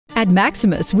At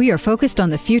Maximus, we are focused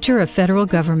on the future of federal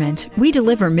government. We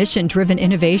deliver mission-driven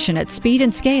innovation at speed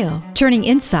and scale, turning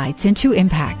insights into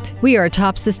impact. We are a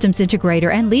top systems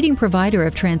integrator and leading provider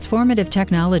of transformative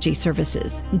technology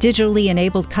services, digitally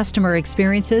enabled customer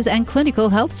experiences, and clinical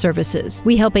health services.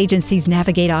 We help agencies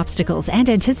navigate obstacles and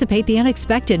anticipate the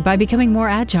unexpected by becoming more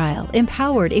agile,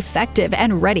 empowered, effective,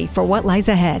 and ready for what lies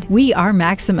ahead. We are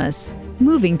Maximus,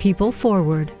 moving people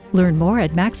forward. Learn more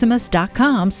at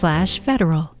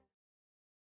maximus.com/federal.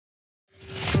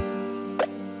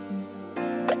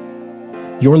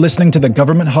 You're listening to the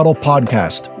Government Huddle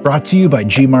podcast, brought to you by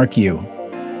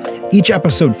GMarkU. Each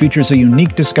episode features a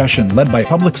unique discussion led by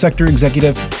public sector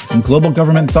executive and global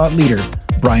government thought leader,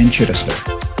 Brian Chittister.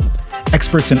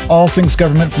 Experts in all things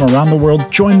government from around the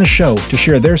world join the show to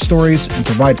share their stories and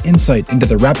provide insight into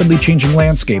the rapidly changing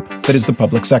landscape that is the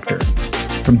public sector.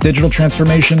 From digital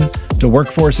transformation to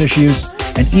workforce issues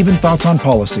and even thoughts on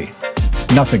policy,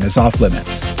 nothing is off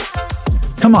limits.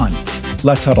 Come on,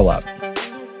 let's huddle up.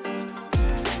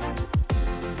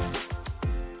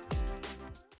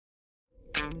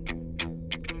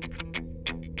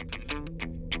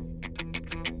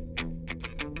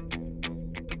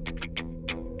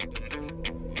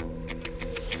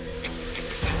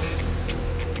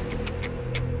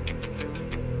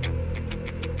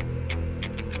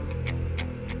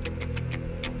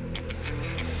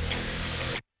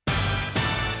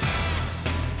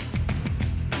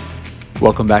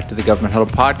 Welcome back to the Government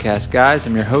Huddle podcast, guys.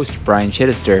 I'm your host, Brian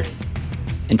Chittister.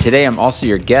 And today I'm also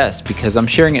your guest because I'm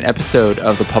sharing an episode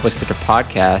of the Public Sector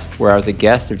Podcast where I was a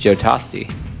guest of Joe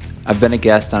Toste. I've been a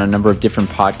guest on a number of different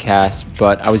podcasts,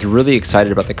 but I was really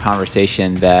excited about the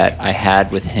conversation that I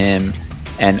had with him,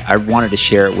 and I wanted to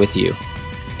share it with you.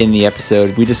 In the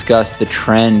episode, we discussed the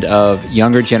trend of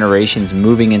younger generations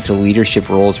moving into leadership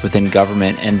roles within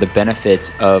government and the benefits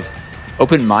of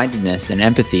open-mindedness and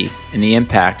empathy, and the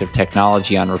impact of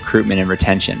technology on recruitment and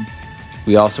retention.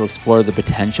 We also explore the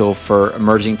potential for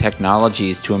emerging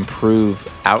technologies to improve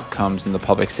outcomes in the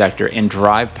public sector and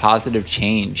drive positive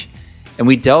change. And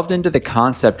we delved into the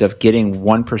concept of getting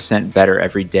 1% better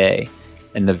every day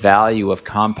and the value of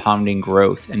compounding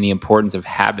growth and the importance of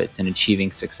habits in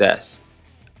achieving success.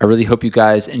 I really hope you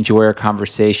guys enjoy our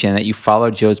conversation, that you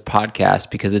follow Joe's podcast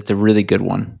because it's a really good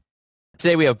one.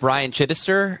 Today we have Brian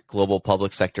Chittister, Global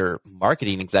Public Sector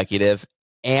Marketing Executive,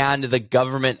 and the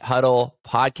Government Huddle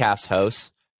Podcast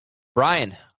Host.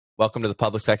 Brian, welcome to the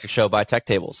Public Sector Show by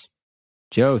TechTables.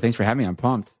 Joe, thanks for having me. I'm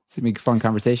pumped. It's going to be a fun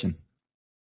conversation.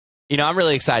 You know, I'm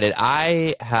really excited.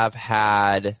 I have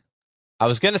had, I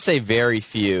was going to say very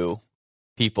few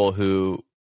people who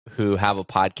have a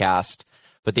podcast,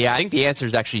 but I think the answer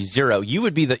is actually zero.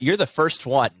 You're the first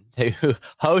one who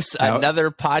hosts another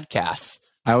podcast.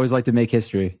 I always like to make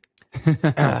history.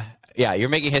 Yeah, you're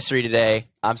making history today.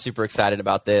 I'm super excited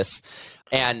about this.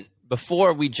 And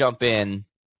before we jump in,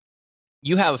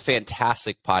 you have a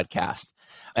fantastic podcast.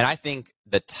 And I think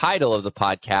the title of the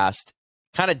podcast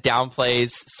kind of downplays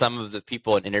some of the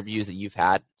people in interviews that you've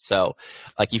had. So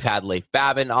like you've had Leif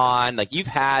Babin on, like you've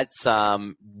had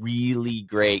some really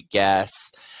great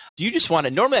guests. Do you just want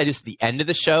to, normally I do this at the end of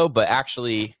the show, but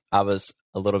actually I was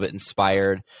a little bit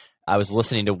inspired. I was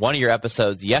listening to one of your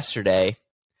episodes yesterday.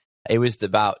 It was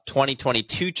about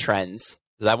 2022 trends,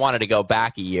 because I wanted to go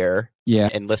back a year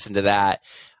and listen to that.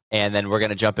 And then we're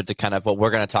going to jump into kind of what we're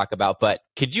going to talk about. But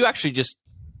could you actually just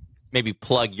maybe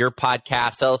plug your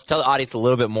podcast? Tell the audience a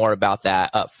little bit more about that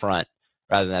up front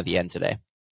rather than at the end today.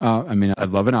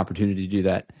 I'd love an opportunity to do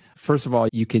that. First of all,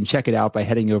 you can check it out by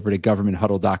heading over to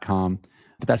governmenthuddle.com.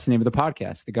 But that's the name of the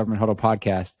podcast, the Government Huddle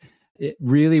Podcast.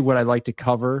 What I like to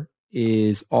cover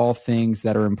is all things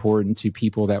that are important to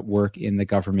people that work in the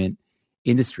government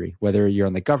industry. Whether you're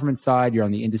on the government side, you're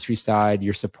on the industry side,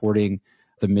 you're supporting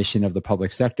the mission of the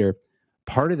public sector.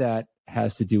 Part of that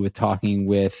has to do with talking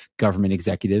with government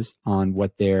executives on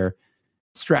what their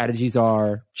strategies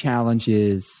are,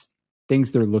 challenges,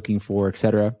 things they're looking for, et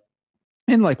cetera.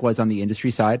 And likewise on the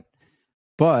industry side.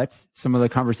 But some of the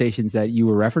conversations that you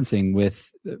were referencing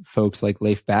with folks like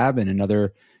Leif Babin and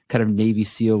other kind of Navy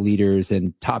SEAL leaders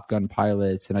and Top Gun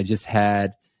pilots. And I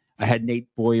had Nate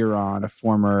Boyer on, a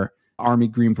former Army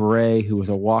Green Beret who was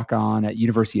a walk-on at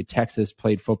University of Texas,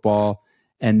 played football,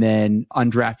 and then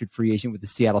undrafted free agent with the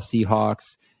Seattle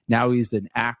Seahawks. Now he's an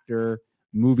actor,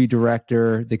 movie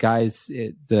director. The guy's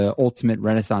the ultimate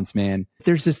Renaissance man.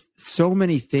 There's just so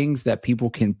many things that people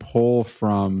can pull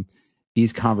from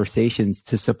these conversations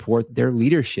to support their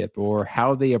leadership or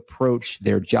how they approach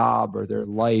their job or their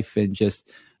life, and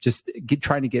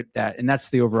trying to get that. And that's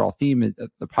the overall theme of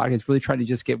the podcast, really trying to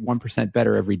just get 1%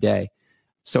 better every day.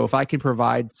 So if I can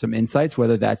provide some insights,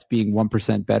 whether that's being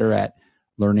 1% better at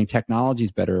learning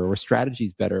technologies better or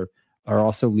strategies better, or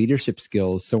also leadership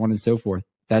skills, so on and so forth,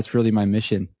 that's really my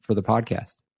mission for the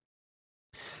podcast.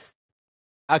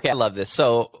 Okay, I love this.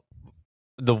 So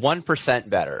the 1%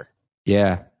 better.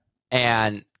 Yeah.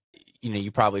 And,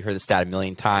 you probably heard the stat a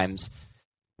million times.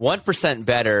 1%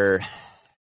 better,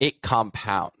 it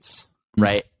compounds,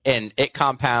 right? And it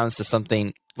compounds to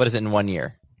something, what is it in 1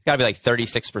 year? It's got to be like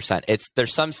 36%.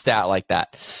 There's some stat like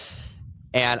that.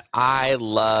 And I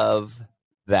love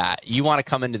that. You want to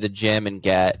come into the gym and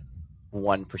get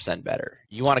 1% better.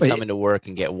 You want to come into work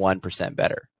and get 1%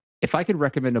 better. If I could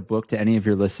recommend a book to any of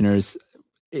your listeners,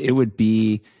 it would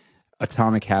be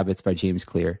Atomic Habits by James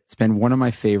Clear. It's been one of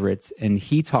my favorites, and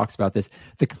he talks about this.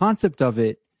 The concept of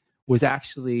it was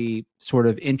actually sort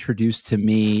of introduced to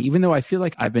me, even though I feel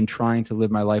like I've been trying to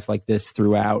live my life like this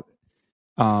throughout.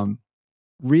 There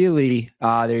you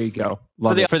go.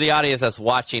 For the audience that's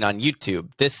watching on YouTube,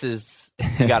 this is,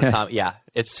 you got Atomic. Yeah,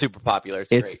 it's super popular. It's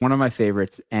great. One of my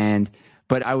favorites.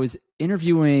 But I was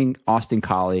interviewing Austin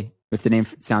Collie, if the name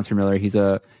sounds familiar. He's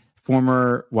a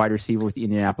former wide receiver with the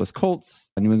Indianapolis Colts,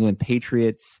 New England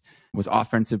Patriots, was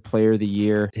Offensive Player of the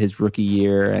Year his rookie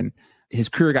year, and his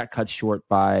career got cut short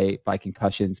by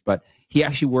concussions, but he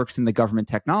actually works in the government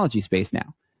technology space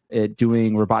now,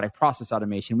 doing robotic process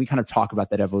automation. We kind of talk about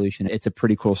that evolution. It's a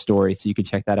pretty cool story, so you can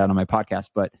check that out on my podcast.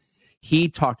 But he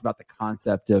talked about the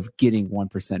concept of getting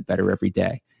 1% better every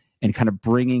day and kind of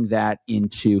bringing that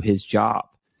into his job.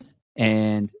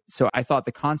 And so I thought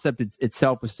the concept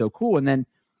itself was so cool. And then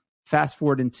fast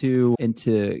forward into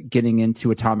getting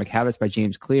into Atomic Habits by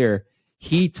James Clear,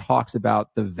 he talks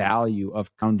about the value of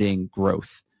compounding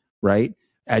growth, right?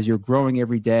 As you're growing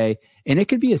every day. And it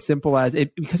could be as simple as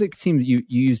it, because it seems you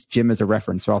use Jim as a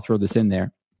reference, so I'll throw this in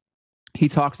there. He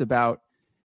talks about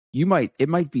it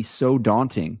might be so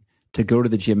daunting to go to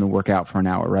the gym and work out for an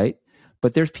hour, right?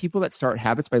 But there's people that start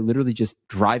habits by literally just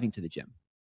driving to the gym.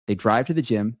 They drive to the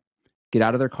gym, get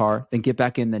out of their car, then get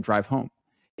back in, then drive home.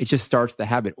 It just starts the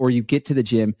habit. Or you get to the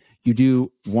gym, you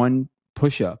do one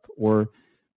push-up or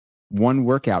one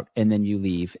workout, and then you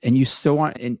leave. And you so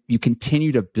on, and you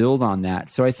continue to build on that.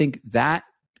 So I think that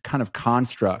kind of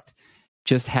construct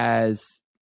just has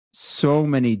so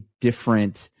many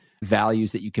different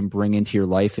values that you can bring into your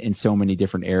life in so many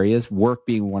different areas, work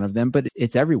being one of them, but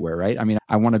it's everywhere, right? I mean,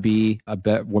 I want to be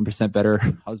 1% better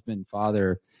husband,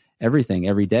 father, everything,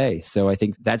 every day. So I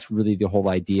think that's really the whole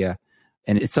idea.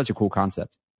 And it's such a cool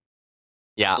concept.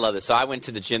 Yeah, I love this. So I went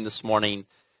to the gym this morning,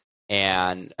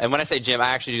 and when I say gym, I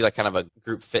actually do like kind of a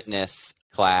group fitness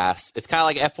class. It's kind of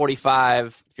like F45.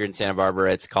 If you're in Santa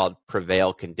Barbara, it's called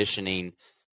Prevail Conditioning.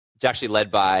 It's actually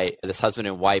led by this husband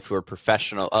and wife who are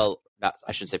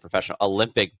I shouldn't say professional,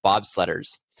 Olympic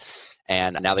bobsledders.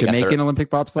 And now they Jamaican got their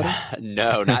Olympic bobsledder?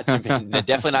 No, not Jamaican.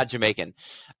 Definitely not Jamaican.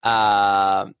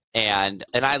 And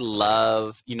I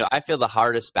love, I feel the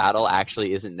hardest battle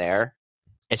actually isn't there.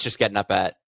 It's just getting up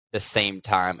at the same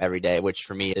time every day, which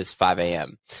for me is 5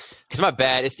 a.m. Because my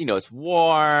bed, it's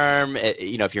warm.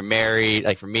 If you're married,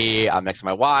 like for me, I'm next to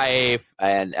my wife,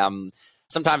 and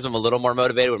sometimes I'm a little more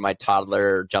motivated when my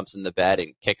toddler jumps in the bed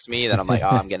and kicks me. Then I'm like, oh,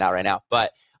 I'm getting out right now.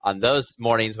 But on those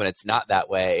mornings when it's not that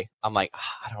way, I'm like,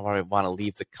 I don't really want to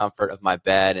leave the comfort of my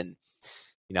bed. And,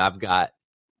 I've got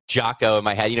Jocko in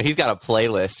my head. He's got a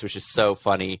playlist, which is so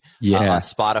funny on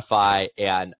Spotify.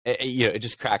 And, it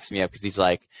just cracks me up because he's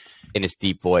like, in his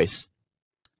deep voice,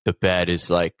 the bed is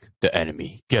like the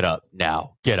enemy. Get up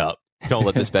now. Get up. Don't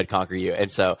let this bed conquer you.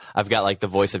 And so I've got like the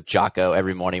voice of Jocko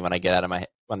every morning when when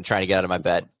I'm trying to get out of my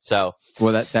bed. So,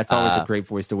 well, that's always a great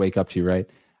voice to wake up to, right?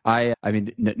 I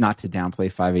mean, not to downplay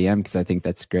 5 a.m. because I think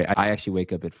that's great. I actually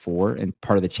wake up at 4, and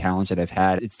part of the challenge that I've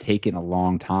had, it's taken a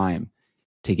long time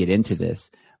to get into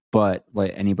this. But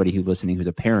like anybody who's listening who's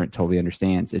a parent totally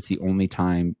understands, it's the only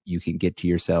time you can get to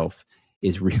yourself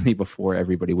is really before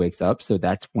everybody wakes up. So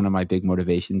that's one of my big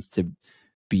motivations to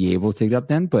be able to get up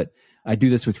then. But I do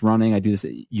this with running. I do this.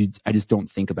 I just don't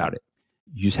think about it.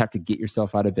 You just have to get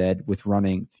yourself out of bed. With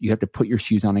running, you have to put your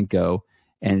shoes on and go.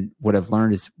 And what I've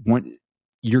learned is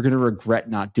you're going to regret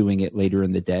not doing it later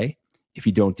in the day if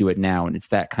you don't do it now. And it's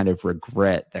that kind of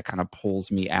regret that kind of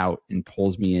pulls me out and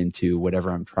pulls me into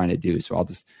whatever I'm trying to do. So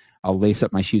I'll lace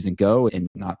up my shoes and go and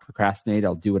not procrastinate.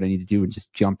 I'll do what I need to do and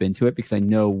just jump into it because I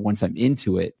know once I'm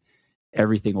into it,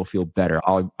 everything will feel better.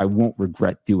 I won't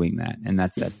regret doing that. And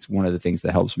that's one of the things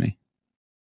that helps me.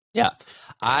 Yeah.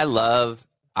 I love,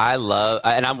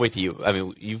 and I'm with you. I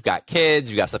mean, you've got kids,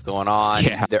 you've got stuff going on.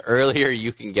 Yeah. The earlier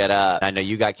you can get up, I know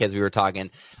you got kids, we were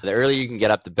talking, the earlier you can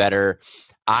get up, the better.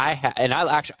 and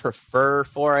I actually prefer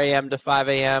 4 a.m. to 5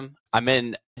 a.m.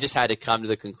 I just had to come to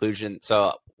the conclusion.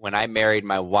 So when I married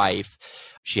my wife,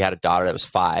 she had a daughter that was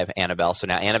 5, Annabelle. So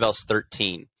now Annabelle's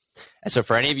 13. And so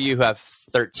for any of you who have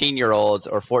 13-year-olds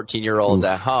or 14-year-olds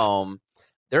at home,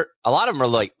 a lot of them are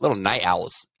like little night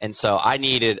owls. And so I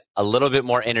needed a little bit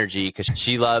more energy because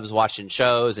she loves watching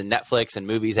shows and Netflix and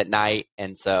movies at night.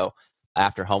 And so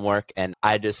after homework, and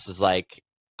I just was like,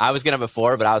 I was going to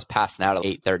before, but I was passing out at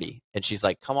 8:30. And she's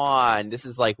like, come on, this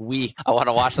is like weak. I want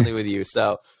to watch something with you.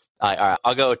 So all right,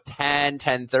 I'll go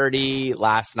 10:30.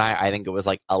 Last night, I think it was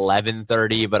like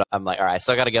 11:30, but I'm like, all right, I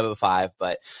still got to get up at 5.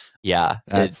 But yeah.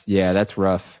 That's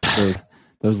rough.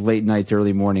 Those late nights,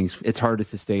 early mornings, it's hard to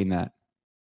sustain that.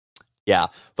 Yeah.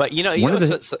 But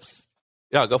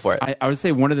go for it. I would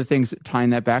say one of the things,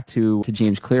 tying that back to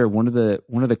James Clear, one of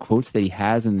the quotes that he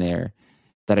has in there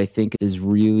that I think is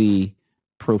really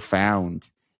profound,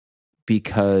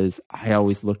 because I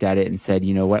always looked at it and said,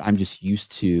 you know what, I'm just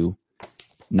used to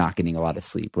not getting a lot of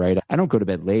sleep, right? I don't go to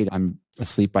bed late. I'm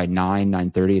asleep by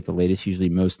 9:30 at the latest, usually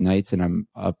most nights, and I'm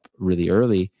up really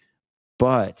early.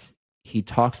 But he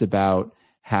talks about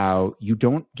how you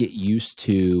don't get used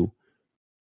to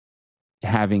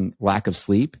having lack of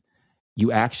sleep.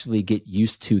 You actually get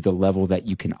used to the level that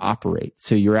you can operate.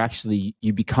 So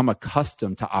you become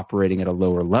accustomed to operating at a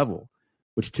lower level,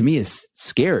 which to me is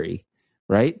scary,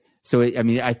 right? So,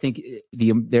 I think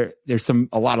there's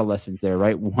a lot of lessons there,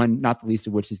 right? One, not the least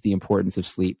of which is the importance of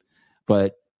sleep,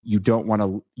 but you don't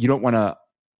want to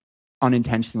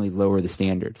unintentionally lower the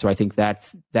standard. So I think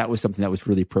that was something that was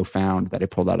really profound that I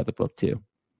pulled out of the book too.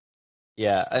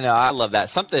 Yeah, I know. I love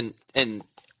that. And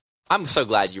I'm so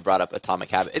glad you brought up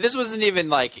Atomic Habit. This wasn't even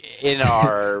like in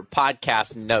our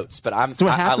podcast notes, but That's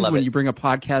what happens when you bring a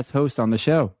podcast host on the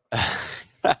show.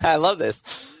 I love this.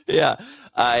 Yeah.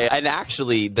 And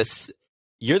actually,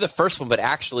 you're the first one, but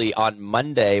actually on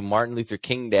Monday, Martin Luther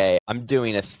King Day, I'm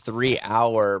doing a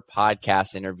 3-hour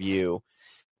podcast interview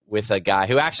with a guy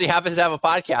who actually happens to have a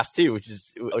podcast too, which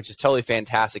is totally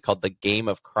fantastic, called The Game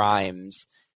of Crimes,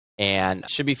 and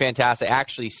should be fantastic.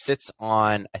 Actually sits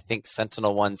on, I think,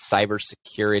 SentinelOne's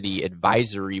cybersecurity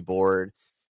advisory board,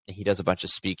 and he does a bunch of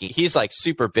speaking. He's like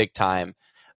super big time.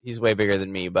 He's way bigger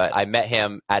than me, but I met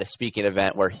him at a speaking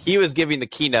event where he was giving the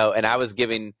keynote and I was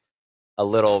giving a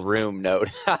little room note.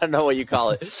 I don't know what you call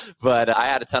it, but I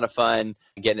had a ton of fun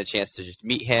getting a chance to just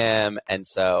meet him. And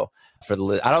so I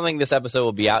don't think this episode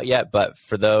will be out yet, but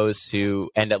for those who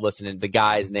end up listening, the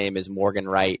guy's name is Morgan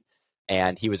Wright,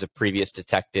 and he was a previous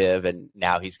detective, and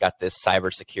now he's got this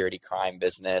cybersecurity crime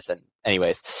business. And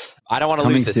anyways, I don't want to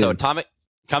lose this. So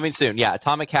coming soon. Yeah.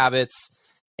 Atomic Habits.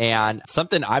 And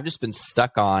something I've just been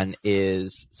stuck on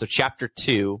is, so chapter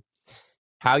 2,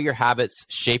 how your habits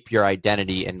shape your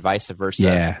identity and vice versa.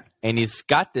 Yeah. And he's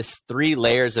got this 3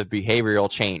 layers of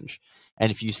behavioral change. And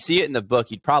if you see it in the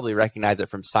book, you'd probably recognize it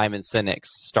from Simon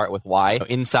Sinek's Start With Why. So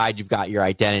inside, you've got your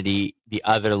identity. The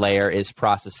other layer is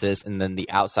processes. And then the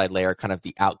outside layer, kind of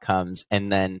the outcomes.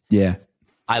 And then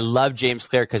I love James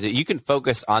Clear because you can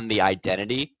focus on the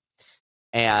identity.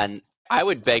 And I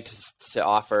would beg to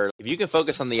offer, if you can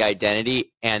focus on the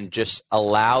identity and just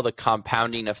allow the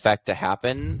compounding effect to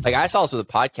happen. Like I saw this with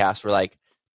a podcast where like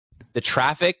the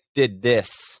traffic did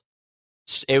this.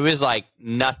 It was like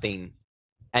nothing.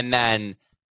 And then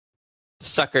the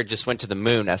sucker just went to the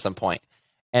moon at some point.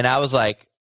 And I was like,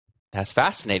 that's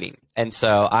fascinating. And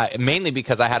so mainly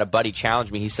because I had a buddy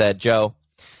challenge me. He said, Joe,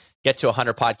 get to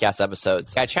 100 podcast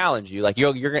episodes. I challenge you. Like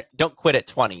don't quit at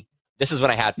 20. This is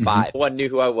when I had 5. Mm-hmm. One knew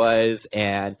who I was,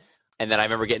 and then I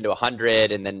remember getting to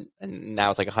 100, and now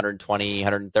it's like 120,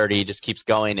 130, just keeps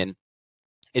going. And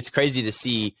it's crazy to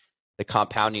see the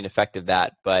compounding effect of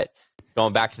that. But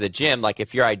going back to the gym, like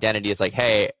if your identity is like,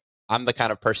 hey, I'm the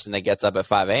kind of person that gets up at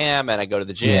 5 a.m. and I go to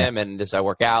the gym and I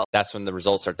work out, that's when the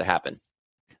results start to happen.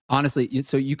 Honestly,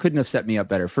 so you couldn't have set me up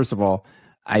better. First of all,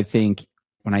 I think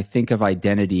when I think of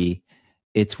identity,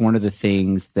 it's one of the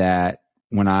things that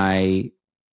when I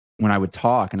would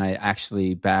talk, and I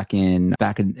actually back in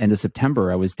end of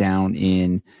September, I was down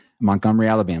in Montgomery,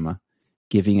 Alabama,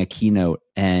 giving a keynote,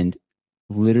 and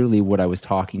literally what I was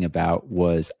talking about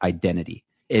was identity.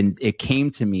 And it came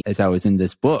to me as I was in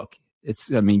this book.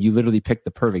 You literally picked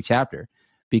the perfect chapter,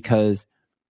 because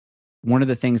one of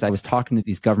the things I was talking to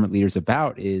these government leaders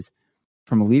about is,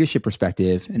 from a leadership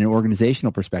perspective and an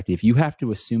organizational perspective, you have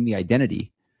to assume the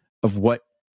identity of what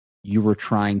you were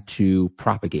trying to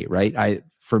propagate, right?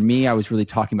 For me, I was really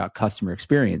talking about customer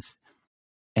experience.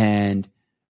 And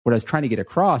what I was trying to get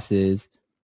across is,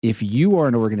 if you are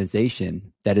an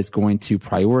organization that is going to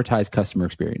prioritize customer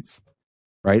experience,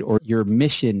 right? Or your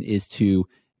mission is to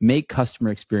make customer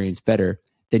experience better,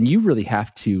 then you really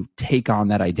have to take on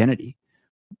that identity.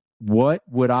 What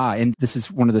would and this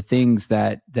is one of the things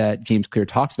that James Clear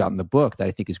talks about in the book that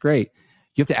I think is great.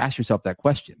 You have to ask yourself that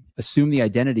question. Assume the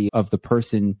identity of the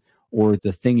person or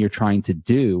the thing you're trying to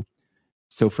do.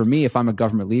 So for me, if I'm a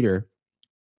government leader,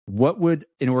 what would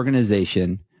an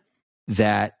organization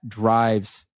that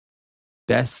drives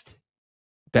best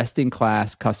in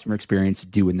class customer experience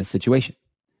do in this situation?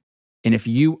 And if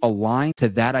you align to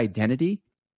that identity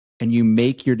and you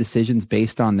make your decisions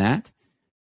based on that,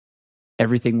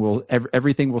 everything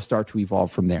will start to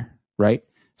evolve from there, right?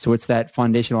 So it's that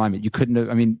foundational alignment. You couldn't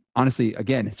have, honestly,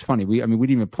 again, it's funny. We didn't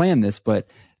even plan this, but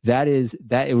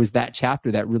it was that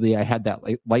chapter that really I had that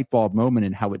light bulb moment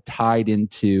and how it tied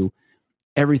into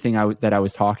everything that I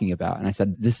was talking about. And I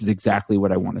said, this is exactly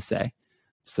what I want to say.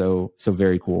 So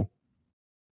very cool.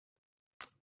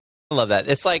 I love that.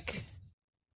 It's like,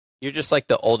 you're just like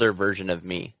the older version of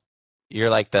me. You're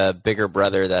like the bigger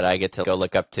brother that I get to go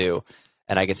look up to,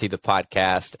 and I can see the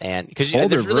podcast. And because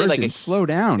there's really like slow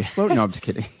down. No, I'm just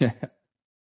kidding.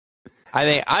 I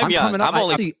think I'm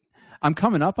young. I'm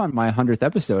coming up on my 100th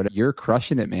episode. You're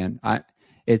crushing it, man.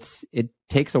 It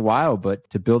takes a while, but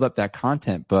to build up that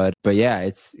content. But yeah,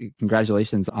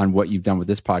 congratulations on what you've done with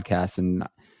this podcast. And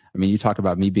you talk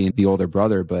about me being the older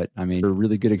brother, but you're a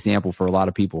really good example for a lot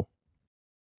of people.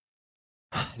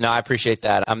 No, I appreciate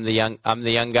that. I'm the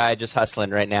young guy just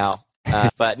hustling right now.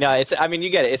 But no, you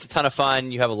get it. It's a ton of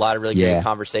fun. You have a lot of really great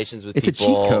conversations with people. It's a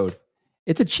cheat code.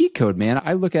 It's a cheat code, man.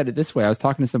 I look at it this way. I was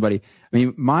talking to somebody.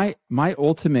 My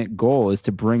ultimate goal is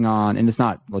to bring on, and it's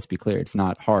not, let's be clear, it's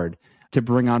not hard to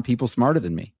bring on people smarter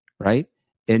than me, right?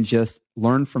 And just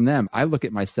learn from them. I look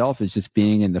at myself as just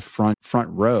being in the front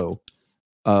row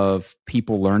of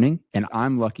people learning. And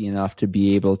I'm lucky enough to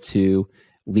be able to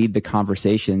lead the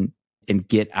conversation and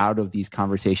get out of these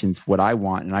conversations what I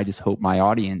want. And I just hope my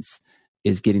audience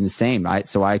is getting the same.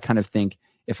 So I kind of think,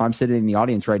 if I'm sitting in the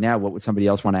audience right now, what would somebody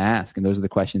else want to ask? And those are the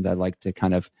questions I'd like to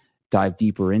kind of dive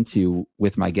deeper into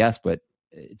with my guests. But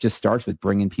it just starts with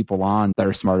bringing people on that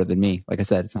are smarter than me. Like I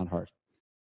said, it's not hard.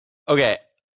 Okay.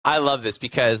 I love this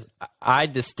because I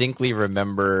distinctly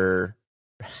remember,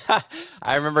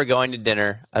 I remember going to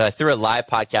dinner through a live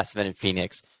podcast event in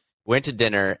Phoenix, went to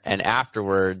dinner, and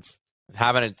afterwards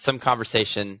having some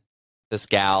conversation. This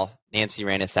gal, Nancy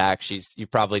Ranasak, you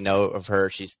probably know of her.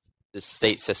 She's the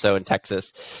state CISO in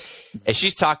Texas. And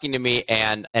she's talking to me,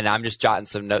 and I'm just jotting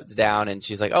some notes down, and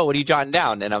she's like, "Oh, what are you jotting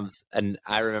down?" And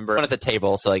I remember at the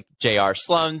table, so like J.R.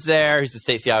 Sloan's there, who's the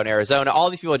state CIO in Arizona. All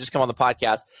these people just come on the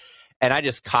podcast, and I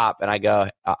just cop, and I go,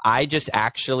 I just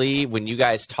actually, when you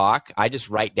guys talk, I just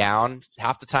write down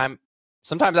half the time.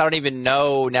 Sometimes I don't even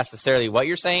know necessarily what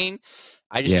you're saying.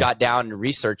 I just jot down and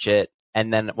research it.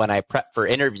 And then when I prep for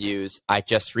interviews, I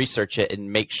just research it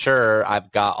and make sure I've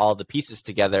got all the pieces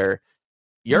together.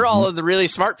 You're all of the really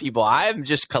smart people. I'm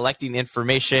just collecting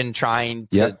information, trying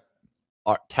to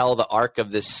tell the arc of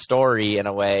this story in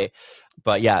a way.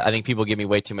 But yeah, I think people give me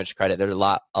way too much credit. There's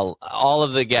all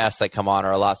of the guests that come on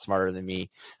are a lot smarter than me.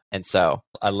 And so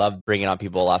I love bringing on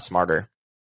people a lot smarter.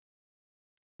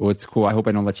 Well, it's cool. I hope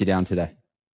I don't let you down today.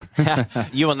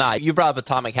 You will not. You brought up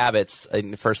Atomic Habits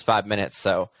in the first 5 minutes.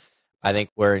 So I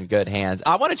think we're in good hands.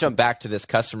 I want to jump back to this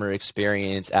customer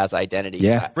experience as identity.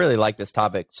 Yeah. I really like this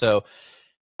topic. So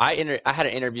I had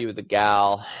an interview with a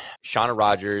gal, Shauna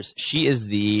Rogers. She is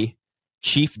the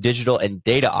Chief Digital and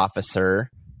Data Officer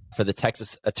for the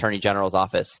Texas Attorney General's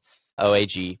Office,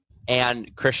 OAG,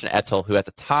 and Christian Ettel, who at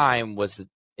the time was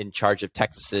in charge of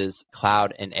Texas's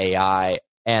cloud and AI.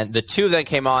 And the two of them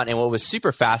came on, and what was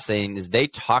super fascinating is they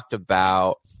talked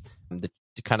about the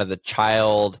kind of the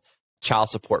child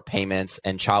support payments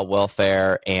and child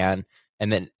welfare and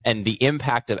the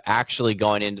impact of actually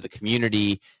going into the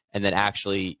community and then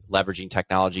actually leveraging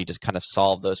technology to kind of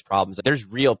solve those problems. There's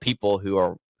real people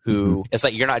who it's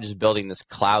like you're not just building this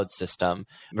cloud system,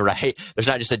 right? There's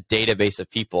not just a database of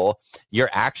people. You're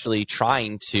actually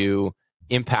trying to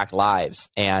impact lives.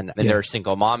 And there are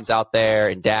single moms out there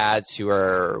and dads who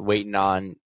are waiting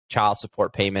on child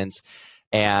support payments.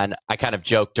 And I kind of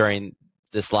joked during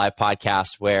this live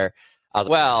podcast where I was,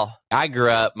 well, I grew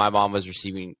up, my mom was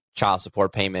receiving child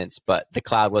support payments, but the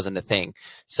cloud wasn't a thing.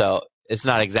 So it's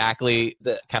not exactly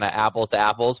the kind of apples to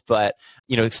apples, but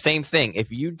same thing. If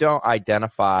you don't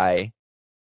identify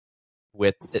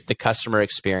with the customer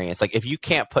experience, like if you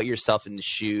can't put yourself in the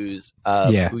shoes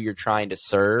of who you're trying to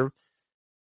serve,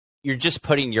 you're just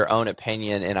putting your own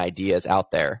opinion and ideas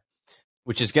out there,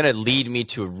 which is going to lead me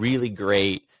to a really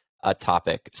great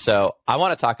topic. So I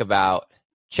want to talk about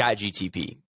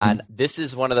ChatGTP. And this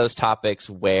is one of those topics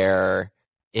where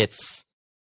it's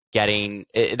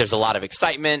there's a lot of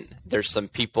excitement. There's some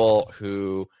people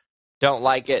who don't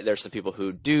like it. There's some people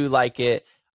who do like it.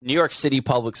 New York City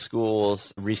public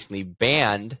schools recently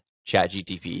banned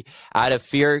ChatGPT out of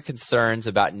fear and concerns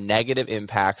about negative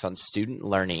impacts on student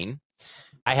learning.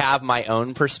 I have my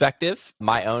own perspective.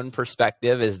 My own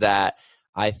perspective is that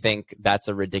I think that's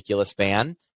a ridiculous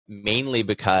ban, mainly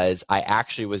because I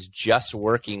actually was just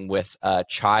working with a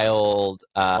child.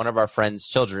 One of our friends'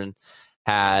 children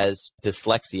has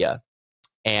dyslexia.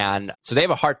 And so they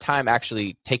have a hard time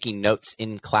actually taking notes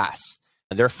in class.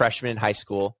 They're freshmen in high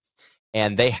school,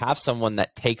 and they have someone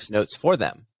that takes notes for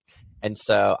them. And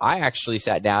so I actually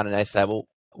sat down and I said, well,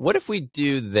 what if we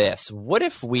do this? What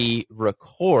if we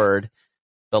record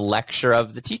the lecture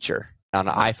of the teacher on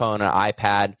an iPhone, an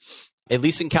iPad, at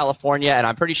least in California, and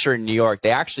I'm pretty sure in New York,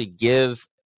 they actually give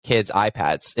kids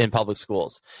iPads in public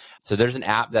schools. So there's an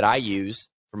app that I use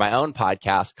for my own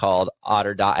podcast called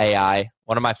Otter.ai.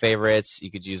 One of my favorites. You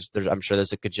could use, I'm sure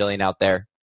there's a gajillion out there.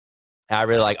 And I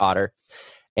really like Otter.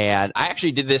 And I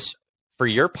actually did this for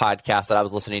your podcast that I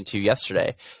was listening to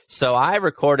yesterday. So I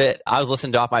recorded, I was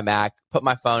listening to off my Mac, put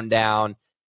my phone down,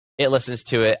 it listens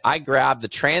to it. I grabbed the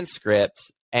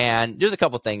transcript, and there's a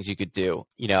couple things you could do.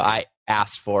 I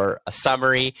asked for a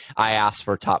summary. I asked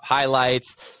for top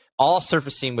highlights, all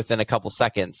surfacing within a couple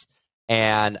seconds.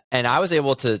 And I was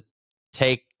able to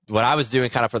take what I was doing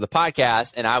kind of for the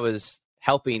podcast, and I was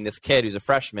helping this kid who's a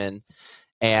freshman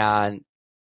and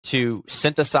to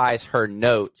synthesize her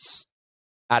notes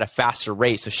at a faster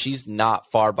rate so she's not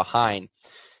far behind.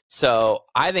 So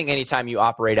I think anytime you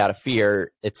operate out of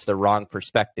fear, it's the wrong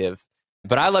perspective.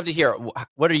 But I'd love to hear,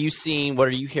 what are you seeing? What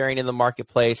are you hearing in the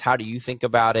marketplace? How do you think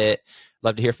about it?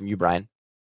 Love to hear from you, Brian.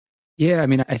 Yeah,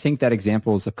 I think that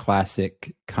example is a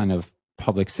classic kind of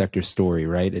public sector story,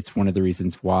 right? It's one of the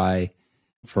reasons why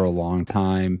for a long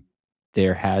time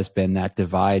there has been that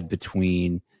divide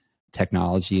between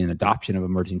technology and adoption of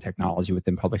emerging technology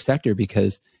within public sector,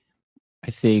 because I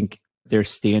think their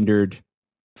standard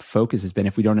focus has been,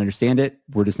 if we don't understand it,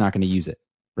 we're just not going to use it,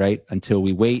 right? Until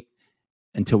we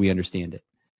understand it,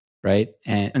 right?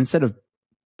 And instead of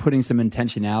putting some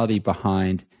intentionality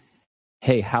behind,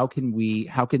 hey, how can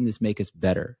this make us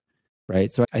better,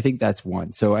 right? So I think that's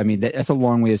one. So that's a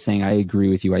long way of saying I agree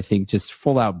with you. I think just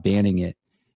full out banning it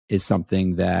is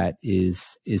something that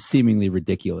is seemingly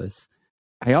ridiculous.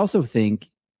 I also think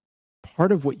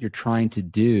part of what you're trying to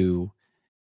do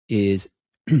is,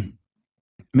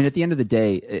 at the end of the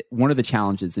day, one of the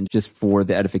challenges, and just for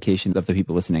the edification of the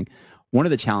people listening, one of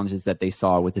the challenges that they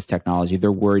saw with this technology,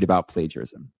 they're worried about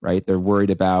plagiarism, right? They're worried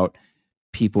about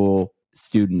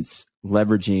students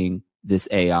leveraging this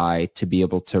AI to be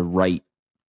able to write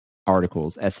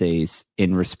articles, essays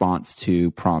in response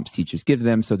to prompts teachers give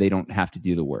them so they don't have to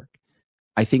do the work.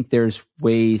 I think there's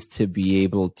ways to be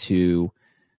able to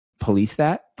police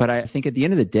that. But I think at the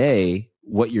end of the day,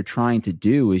 what you're trying to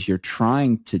do is you're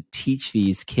trying to teach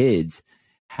these kids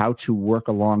how to work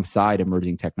alongside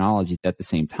emerging technologies at the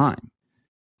same time.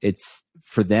 It's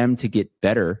for them to get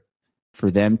better,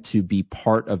 for them to be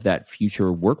part of that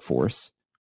future workforce,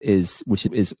 which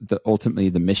is ultimately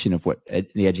the mission of what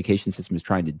the education system is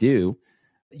trying to do.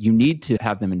 You need to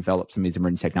have them envelop some of these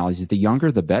emerging technologies. The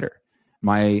younger, the better.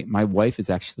 My wife is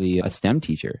actually a STEM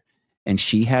teacher, and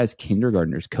she has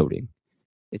kindergartners coding.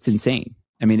 It's insane.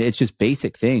 It's just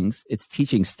basic things. It's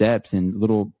teaching steps and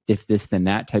little if this then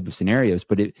that type of scenarios.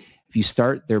 But if you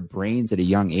start their brains at a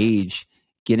young age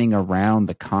getting around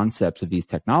the concepts of these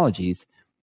technologies,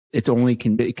 it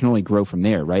can only grow from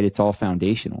there, right? It's all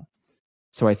foundational.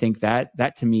 So I think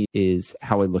that to me is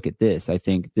how I look at this. I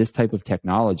think this type of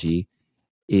technology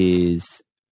is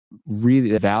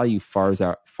really, the value far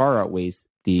outweighs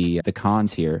the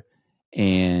cons here,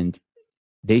 and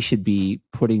they should be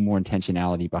putting more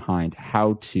intentionality behind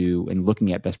how to, and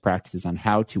looking at best practices on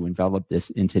how to envelop this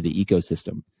into the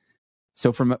ecosystem.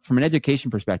 So from an education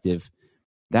perspective,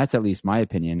 that's at least my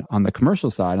opinion. On the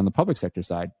commercial side, on the public sector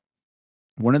side,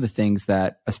 one of the things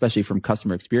that, especially from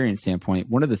customer experience standpoint,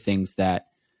 one of the things that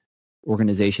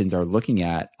organizations are looking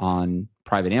at on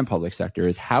private and public sector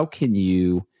is how can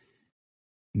you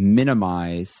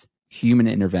minimize human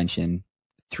intervention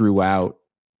throughout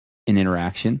an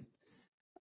interaction,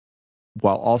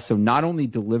 while also not only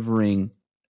delivering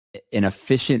an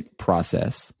efficient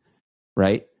process,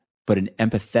 right, but an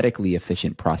empathetically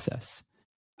efficient process.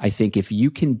 I think if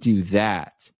you can do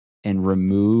that and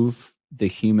remove the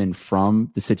human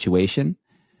from the situation,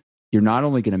 you're not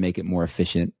only going to make it more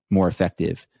efficient, more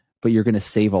effective, but you're going to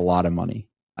save a lot of money.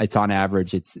 It's on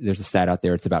average, there's a stat out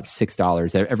there, it's about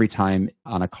 $6 every time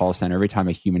on a call center, every time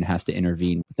a human has to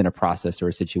intervene within a process or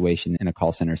a situation in a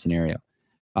call center scenario.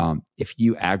 If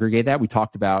you aggregate that, we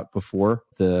talked about before,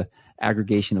 the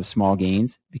aggregation of small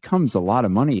gains becomes a lot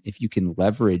of money if you can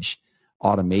leverage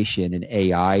automation and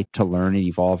AI to learn and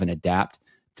evolve and adapt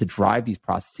to drive these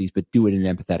processes, but do it in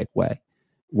an empathetic way.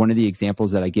 One of the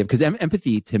examples that I give, because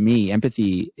empathy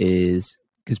is,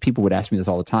 because people would ask me this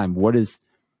all the time, what is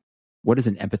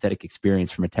an empathetic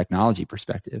experience from a technology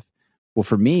perspective? Well,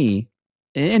 for me,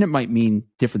 and it might mean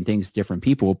different things to different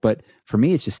people, but for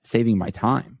me, it's just saving my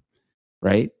time,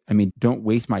 right? I mean, don't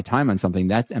waste my time on something.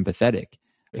 That's empathetic.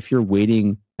 If you're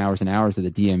waiting hours and hours at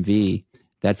the DMV,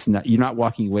 you're not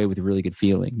walking away with a really good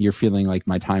feeling. You're feeling like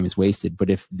my time is wasted. But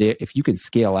if you can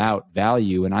scale out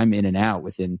value and I'm in and out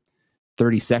within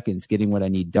 30 seconds, getting what I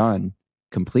need done,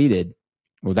 completed,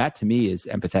 well, that to me is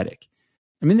empathetic.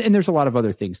 I mean, and there's a lot of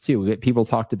other things too. People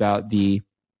talked about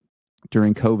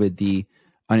during COVID, the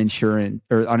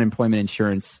unemployment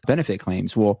insurance benefit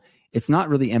claims. Well, it's not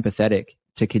really empathetic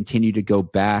to continue to go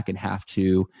back and have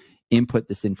to input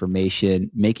this information,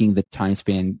 making the time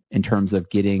span in terms of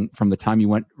getting from the time you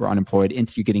were unemployed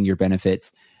into you getting your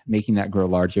benefits, making that grow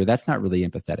larger. That's not really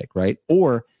empathetic, right?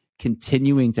 Or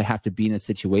continuing to have to be in a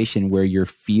situation where you're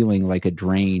feeling like a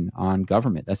drain on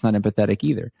government. That's not empathetic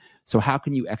either. So how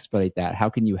can you expedite that? How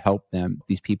can you help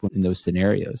these people in those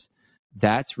scenarios?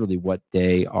 That's really what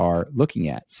they are looking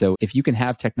at. So if you can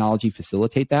have technology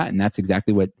facilitate that, and that's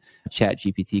exactly what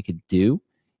ChatGPT could do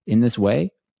in this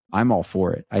way, I'm all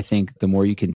for it. I think the more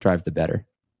you can drive, the better.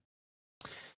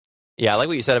 Yeah, I like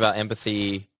what you said about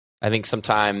empathy. I think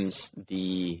sometimes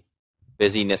the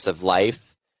busyness of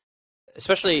life,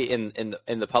 especially in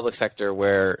the public sector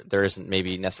where there isn't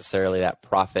maybe necessarily that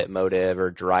profit motive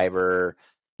or driver,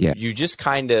 you just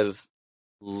kind of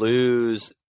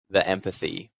lose the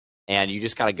empathy and you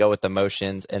just kind of go with the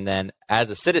motions. And then as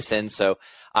a citizen, so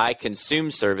I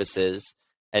consume services.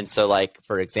 And so like,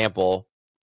 for example,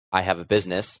 I have a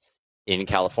business in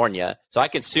California. So I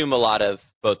consume a lot of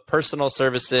both personal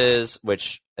services,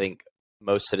 which I think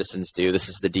most citizens do. This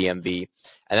is the DMV.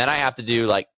 And then I have to do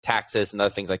like taxes and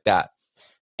other things like that.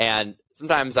 And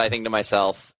sometimes I think to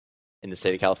myself, in the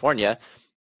state of California,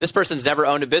 this person's never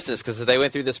owned a business because if they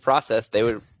went through this process, they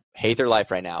would hate their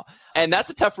life right now. And that's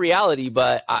a tough reality.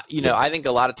 But, I think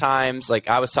a lot of times, like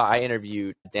I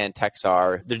interviewed Dan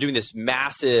Texar. They're doing this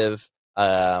massive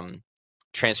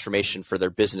transformation for their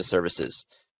business services.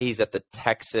 He's at the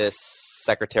Texas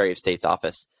Secretary of State's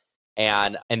office,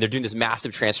 and they're doing this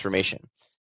massive transformation.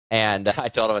 And I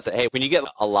told him, I said, hey, when you get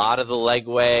a lot of the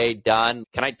legway done,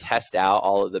 can I test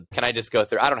out can I just go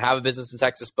through? I don't have a business in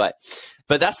Texas, but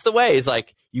that's the way, is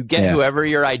like you get whoever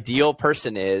your ideal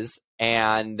person is,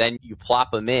 and then you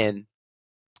plop them in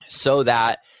so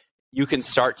that you can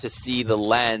start to see the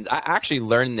lens. I actually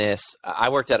learned this. I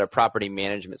worked at a property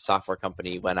management software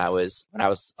company when I was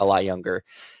a lot younger.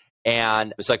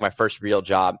 And it was like my first real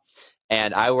job.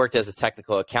 And I worked as a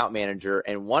technical account manager.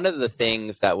 And one of the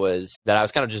things that I was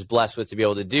kind of just blessed with to be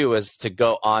able to do was to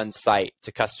go on site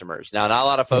to customers. Now, not a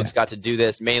lot of folks got to do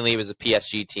this. Mainly it was a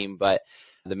PSG team, but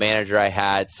the manager I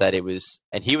had said it was,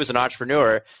 and he was an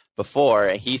entrepreneur before,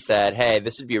 and he said, hey,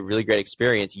 this would be a really great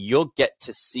experience. You'll get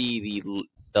to see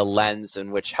the lens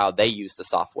in which how they use the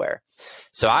software.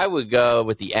 So I would go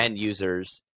with the end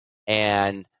users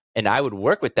and I would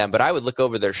work with them, but I would look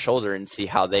over their shoulder and see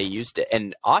how they used it.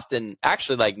 And often,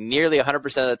 actually, like nearly 100%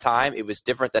 of the time, it was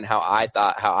different than how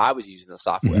I was using the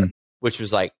software, which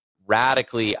was like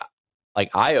radically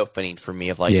like eye-opening for me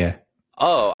of like,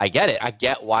 oh, I get it. I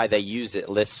get why they use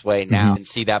it this way now and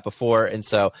see that before. And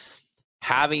so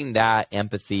having that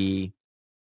empathy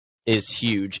is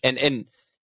huge. And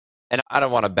I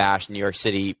don't want to bash New York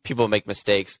City. People make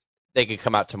mistakes. They could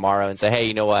come out tomorrow and say, hey,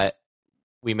 you know what?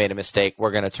 We made a mistake. We're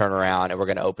going to turn around and we're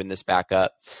going to open this back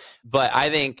up. But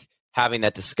I think having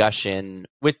that discussion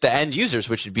with the end users,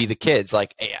 which would be the kids,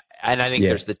 like, and I think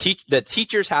there's the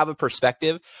teachers have a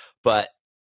perspective, but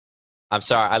I'm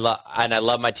sorry. I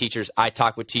love my teachers. I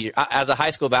talk with teachers as a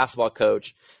high school basketball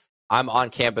coach. I'm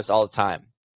on campus all the time.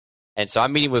 And so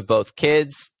I'm meeting with both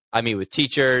kids. I meet with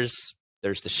teachers.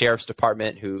 There's the sheriff's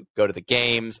department who go to the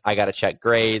games. I got to check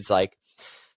grades. Like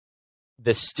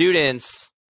the students,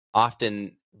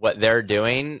 often what they're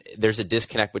doing, there's a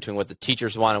disconnect between what the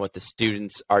teachers want and what the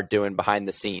students are doing behind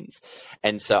the scenes.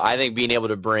 And so I think being able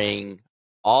to bring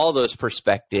all those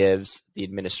perspectives, the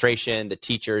administration, the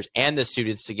teachers, and the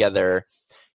students together,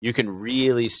 you can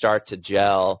really start to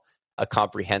gel a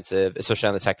comprehensive, especially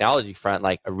on the technology front,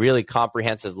 like a really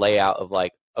comprehensive layout of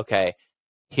like, okay,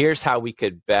 here's how we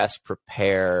could best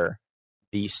prepare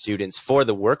these students for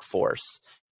the workforce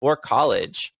or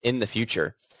college in the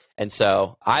future. And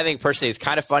so I think personally, it's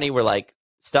kind of funny where like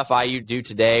stuff I do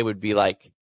today would be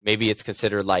like maybe it's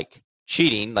considered like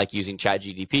cheating, like using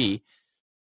ChatGPT,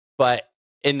 but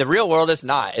in the real world, it's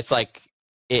not. It's like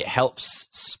it helps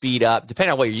speed up,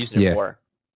 depending on what you're using it for.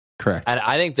 Correct. And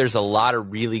I think there's a lot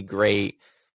of really great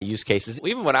use cases.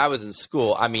 Even when I was in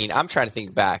school, I mean, I'm trying to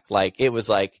think back. Like it was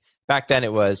like back then,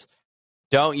 it was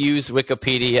don't use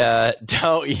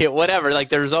Wikipedia, whatever. Like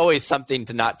there's always something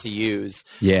not to use.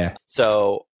 Yeah.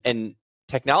 So, and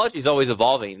technology is always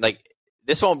evolving. Like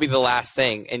this won't be the last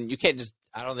thing, and you can't just.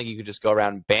 I don't think you could just go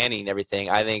around banning everything.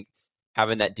 I think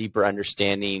having that deeper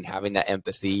understanding, having that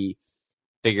empathy,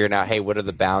 figuring out, hey, what are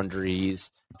the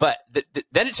boundaries? But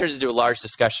then it turns into a large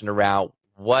discussion around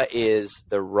what is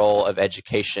the role of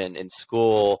education in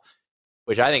school,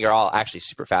 which I think are all actually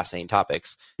super fascinating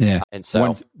topics. Yeah. And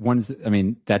so one's I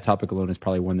mean, that topic alone is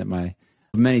probably one that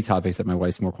many topics that my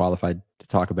wife's more qualified to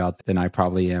talk about than I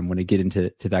probably am when I get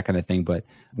into that kind of thing. But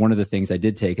one of the things I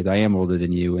did take is I am older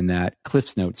than you, and that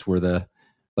Cliff's Notes were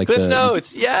Cliff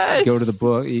Notes, yes. Go to the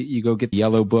book. You go get the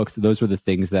yellow books. Those were the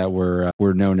things that were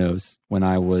no-nos when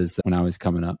I was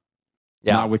coming up.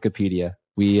 Yeah. Not Wikipedia.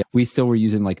 We still were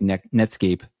using like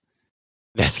Netscape.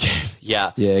 Netscape.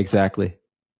 Yeah. Yeah, exactly.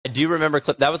 I do remember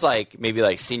that was like maybe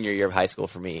like senior year of high school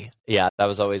for me. Yeah, that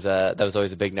was always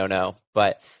a big no.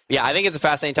 But yeah, I think it's a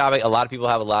fascinating topic. A lot of people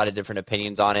have a lot of different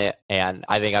opinions on it, and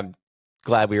I think I'm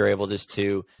glad we were able just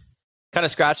to kind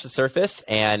of scratch the surface.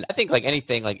 And I think like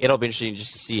anything, like it'll be interesting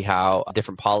just to see how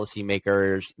different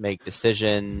policymakers make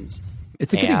decisions.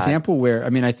 It's a good example where, I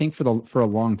mean, I think for a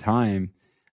long time,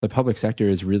 the public sector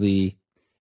has really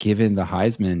given the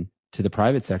Heisman to the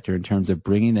private sector in terms of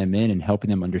bringing them in and helping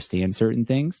them understand certain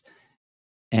things.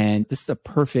 And this is a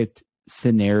perfect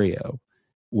scenario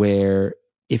where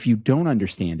if you don't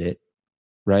understand it,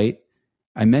 right?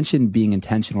 I mentioned being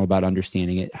intentional about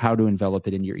understanding it, how to envelop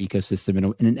it in your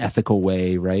ecosystem in an ethical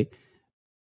way, right?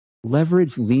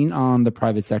 Lean on the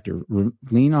private sector,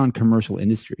 lean on commercial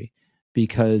industry,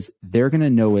 because they're going to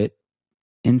know it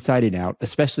inside and out,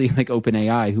 especially like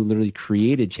OpenAI, who literally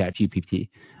created ChatGPT.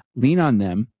 Lean on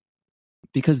them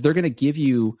because they're going to give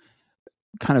you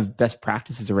kind of best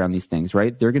practices around these things,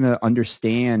 right? They're going to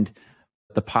understand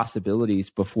the possibilities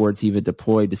before it's even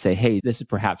deployed to say, hey, this is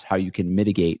perhaps how you can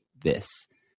mitigate this.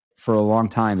 For a long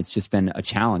time, it's just been a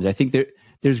challenge. I think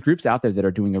there's groups out there that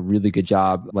are doing a really good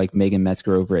job, like Megan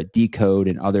Metzger over at Decode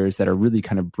and others that are really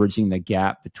kind of bridging the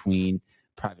gap between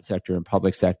private sector and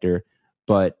public sector.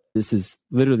 But this is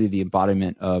literally the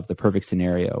embodiment of the perfect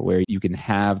scenario where you can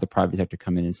have the private sector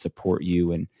come in and support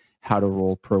you and how to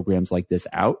roll programs like this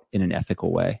out in an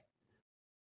ethical way.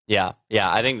 Yeah.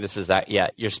 I think this is that. Yeah,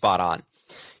 you're spot on.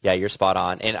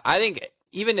 And I think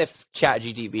even if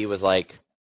ChatGPT was like,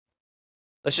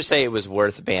 let's just say it was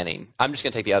worth banning. I'm just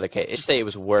going to take the other case. Let's just say it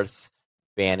was worth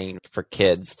banning for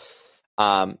kids.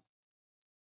 I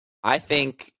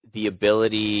think the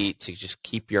ability to just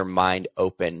keep your mind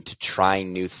open to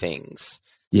trying new things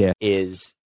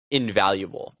is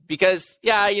invaluable because,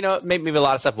 maybe a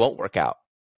lot of stuff won't work out,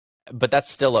 but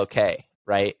that's still okay,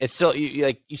 right? It's still,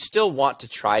 you still want to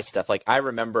try stuff. Like I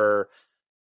remember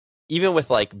even with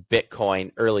like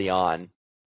Bitcoin early on,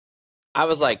 I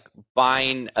was like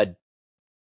buying a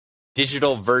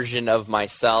digital version of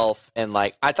myself. And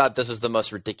like, I thought this was the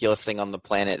most ridiculous thing on the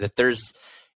planet, that there's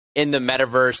in the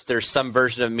metaverse, there's some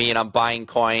version of me and I'm buying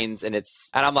coins and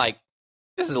I'm like,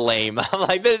 this is lame. I'm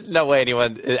like, there's no way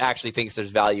anyone actually thinks there's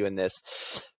value in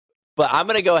this, but I'm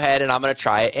going to go ahead and I'm going to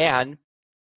try it. And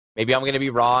maybe I'm going to be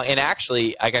wrong. And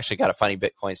actually, I actually got a funny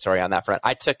Bitcoin story on that front.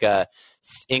 I took a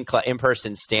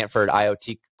in-person Stanford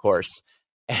IoT course,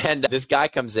 and this guy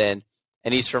comes in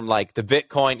and he's from like the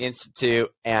Bitcoin Institute.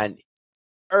 And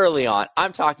early on,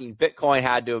 I'm talking Bitcoin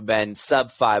had to have been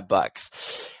sub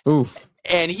 $5. Oof.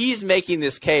 And he's making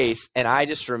this case. And I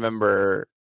just remember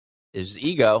his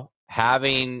ego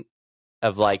having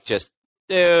of like, just,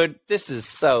 dude, this is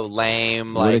so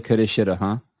lame. Woulda, like, coulda, shoulda,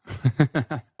 huh?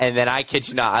 And then I kid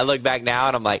you not, I look back now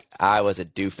and I'm like, I was a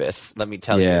doofus. Let me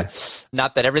tell you.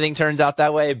 Not that everything turns out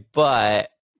that way, but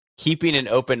keeping an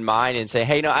open mind and say,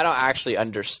 hey, no, I don't actually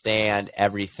understand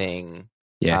everything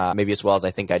maybe as well as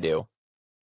I think I do.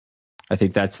 I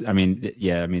think there's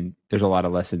a lot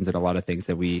of lessons and a lot of things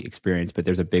that we experience, but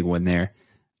there's a big one there.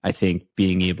 I think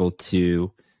being able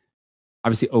to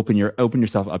obviously open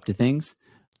yourself up to things,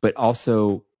 but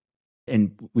also,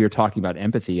 and we were talking about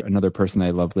empathy. Another person that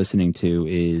I love listening to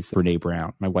is Brene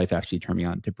Brown. My wife actually turned me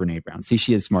on to Brene Brown. See,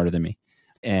 she is smarter than me,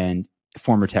 and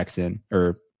former Texan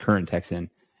or current Texan.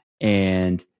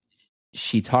 And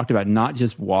she talked about not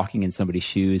just walking in somebody's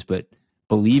shoes, but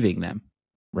believing them,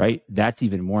 right? That's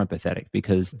even more empathetic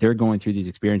because they're going through these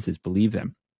experiences, believe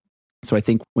them. So I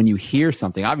think when you hear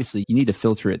something, obviously you need to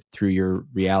filter it through your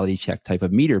reality check type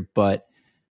of meter. But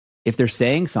if they're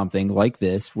saying something like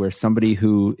this, where somebody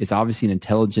who is obviously an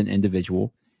intelligent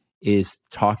individual is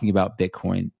talking about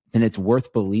Bitcoin, then it's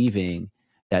worth believing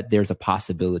that there's a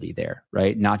possibility there,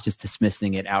 right? Not just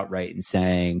dismissing it outright and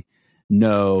saying,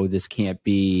 no, this can't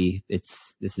be,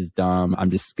 this is dumb,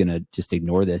 I'm just going to just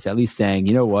ignore this. At least saying,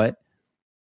 you know what,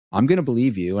 I'm going to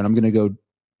believe you and I'm going to go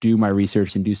do my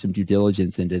research and do some due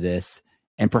diligence into this.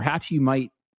 And perhaps you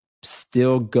might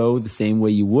still go the same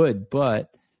way you would,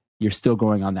 but you're still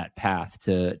going on that path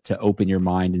to open your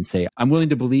mind and say, I'm willing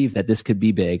to believe that this could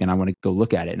be big and I want to go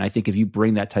look at it. And I think if you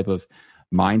bring that type of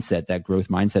mindset, that growth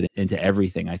mindset into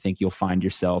everything, I think you'll find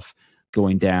yourself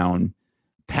going down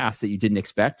paths that you didn't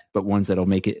expect, but ones that'll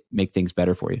make things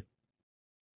better for you.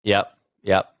 Yep.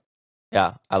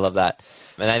 Yeah, I love that.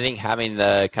 And I think having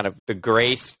the kind of the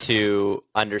grace to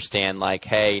understand like,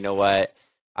 hey, you know what,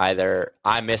 either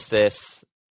I missed this,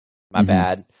 my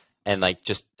bad, and like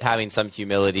just having some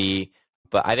humility.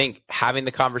 But I think having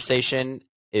the conversation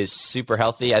is super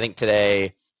healthy. I think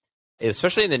today,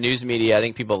 especially in the news media, I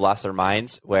think people have lost their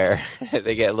minds where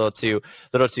they get a little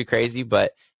too crazy.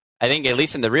 But I think at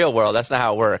least in the real world, that's not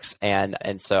how it works. And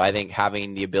so I think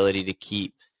having the ability to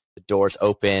keep the doors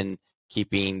open,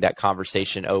 keeping that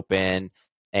conversation open,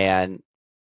 and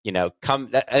I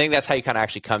think that's how you kind of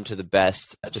actually come to the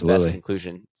best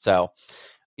conclusion. So,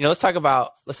 let's talk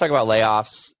about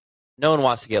layoffs. No one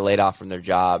wants to get laid off from their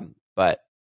job, but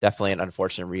definitely an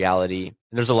unfortunate reality. And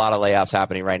there's a lot of layoffs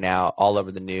happening right now all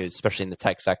over the news, especially in the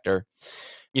tech sector.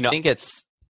 I think it's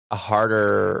a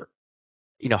harder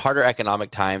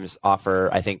economic times offer,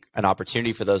 I think, an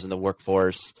opportunity for those in the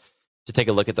workforce to take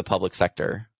a look at the public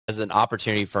sector as an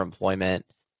opportunity for employment.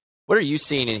 What are you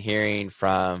seeing and hearing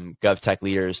from GovTech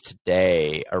leaders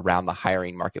today around the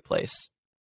hiring marketplace?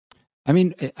 I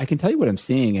mean, I can tell you what I'm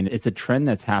seeing, and it's a trend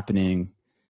that's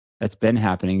been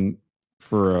happening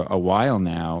for a while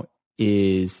now,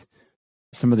 is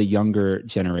some of the younger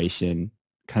generation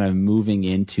kind of moving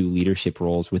into leadership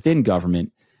roles within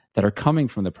government that are coming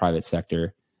from the private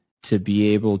sector to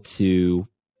be able to,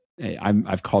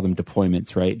 I've called them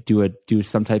deployments, right? Do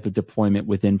some type of deployment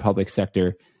within public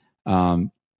sector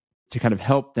to kind of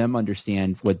help them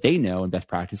understand what they know and best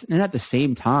practice. And at the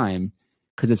same time,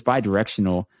 because it's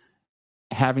bi-directional,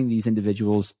 having these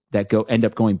individuals that end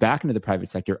up going back into the private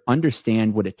sector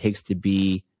understand what it takes to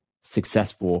be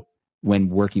successful when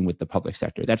working with the public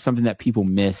sector. That's something that people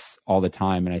miss all the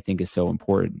time, and I think is so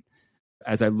important.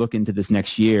 As I look into this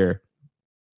next year,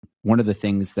 one of the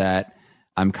things that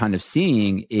I'm kind of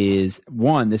seeing is,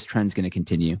 one, this trend's going to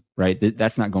continue, right?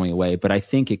 That's not going away, but I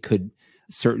think it could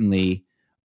certainly,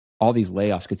 all these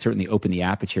layoffs could certainly open the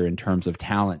aperture in terms of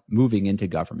talent moving into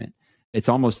government. It's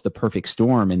almost the perfect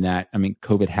storm in that,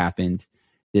 COVID happened,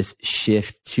 this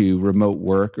shift to remote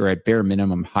work, or at bare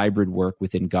minimum, hybrid work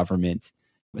within government,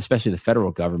 especially the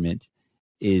federal government,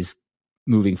 is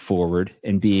moving forward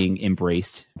and being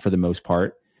embraced for the most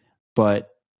part. But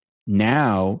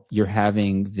now you're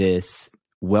having this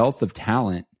wealth of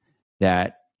talent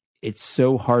that it's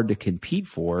so hard to compete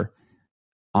for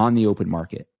on the open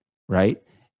market, right?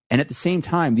 And at the same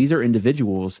time, these are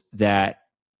individuals that,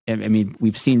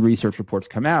 we've seen research reports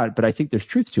come out, but I think there's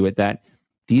truth to it that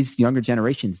these younger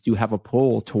generations do have a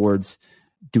pull towards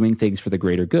doing things for the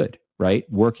greater good, right?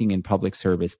 Working in public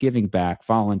service, giving back,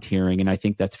 volunteering. And I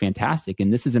think that's fantastic.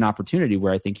 And this is an opportunity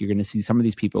where I think you're going to see some of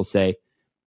these people say,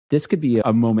 this could be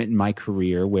a moment in my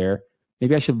career where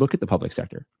maybe I should look at the public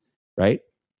sector, right?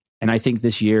 And I think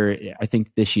this year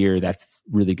that's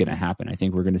really going to happen. I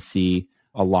think we're going to see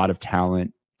a lot of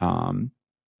talent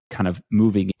kind of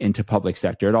moving into public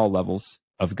sector at all levels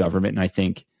of government. And I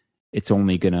think it's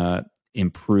only going to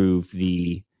improve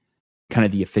the kind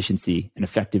of the efficiency and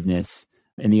effectiveness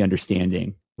and the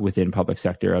understanding within public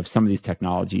sector of some of these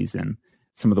technologies and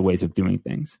some of the ways of doing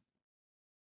things.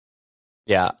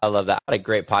 Yeah, I love that. I had a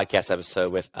great podcast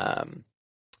episode with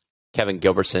Kevin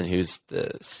Gilbertson, who's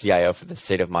the CIO for the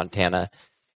state of Montana.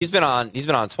 He's been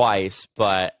on twice,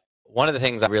 but one of the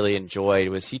things I really enjoyed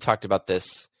was he talked about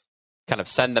this kind of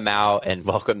send them out and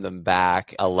welcome them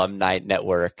back alumni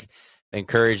network,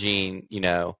 encouraging,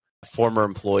 former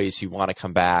employees who want to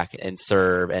come back and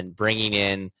serve, and bringing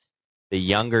in the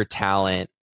younger talent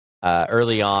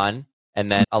early on.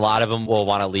 And then a lot of them will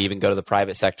want to leave and go to the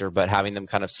private sector, but having them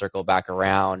kind of circle back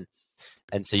around.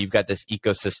 And so you've got this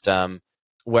ecosystem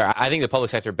where I think the public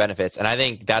sector benefits. And I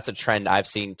think that's a trend I've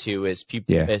seen too, is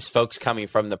is folks coming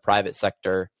from the private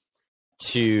sector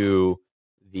to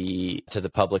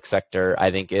the public sector,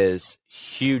 I think is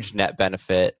huge net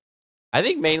benefit I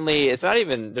think mainly it's not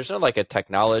even, there's not like a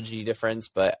technology difference,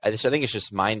 but I think it's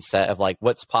just mindset of like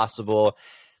what's possible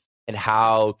and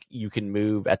how you can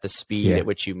move at the speed at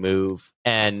which you move.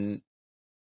 And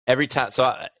every time,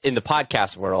 in the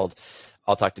podcast world,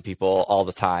 I'll talk to people all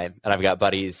the time, and I've got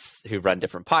buddies who run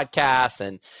different podcasts,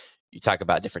 and you talk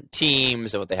about different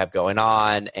teams and what they have going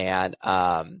on. And,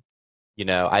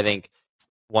 I think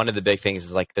one of the big things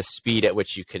is like the speed at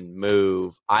which you can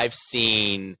move. I've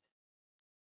seen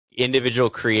individual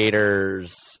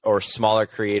creators or smaller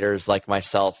creators like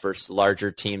myself versus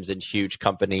larger teams and huge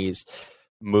companies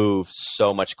move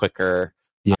so much quicker.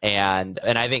 Yeah. And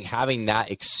I think having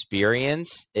that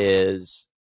experience is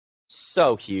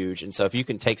so huge. And so if you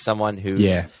can take someone who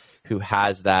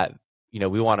has that,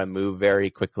 we want to move very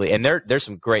quickly. And there's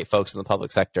some great folks in the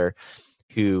public sector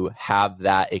who have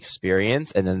that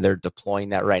experience, and then they're deploying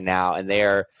that right now. And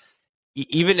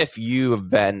even if you have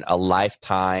been a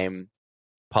lifetime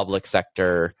public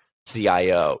sector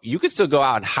CIO, you could still go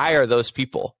out and hire those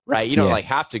people, right? You don't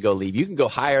have to go leave. You can go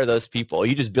hire those people.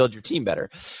 You just build your team better.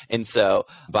 And so,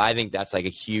 but I think that's like a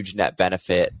huge net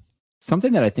benefit.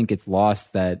 Something that I think gets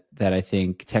lost that I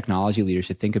think technology leaders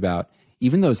should think about,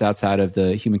 even those outside of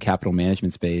the human capital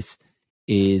management space,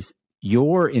 is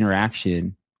your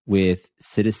interaction with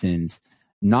citizens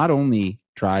not only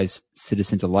drives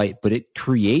citizen delight, but it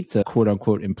creates a quote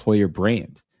unquote employer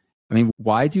brand. I mean,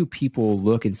 why do people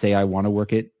look and say, I want to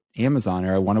work at Amazon,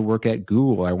 or I want to work at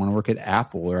Google, or I want to work at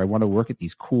Apple, or I want to work at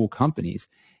these cool companies?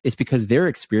 It's because their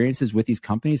experiences with these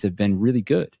companies have been really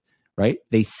good, right?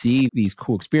 They see these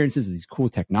cool experiences, these cool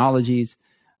technologies,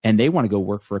 and they want to go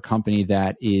work for a company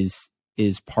that is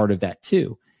part of that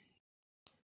too.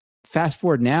 Fast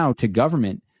forward now to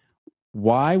government.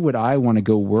 Why would I want to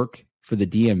go work for the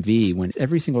DMV when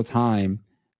every single time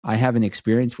I have an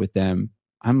experience with them,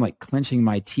 I'm like clenching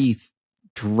my teeth,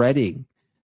 dreading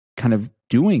kind of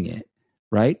doing it,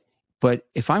 right? But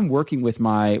if I'm working with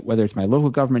whether it's my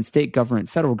local government, state government,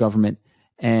 federal government,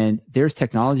 and there's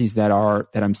technologies that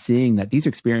I'm seeing that these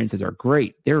experiences are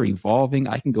great, they're evolving,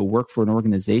 I can go work for an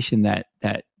organization that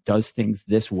does things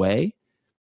this way,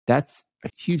 that's a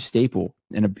huge staple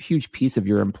and a huge piece of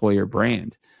your employer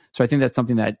brand. So I think that's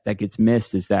something that gets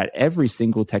missed, is that every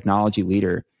single technology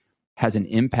leader has an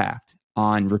impact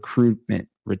on recruitment,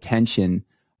 retention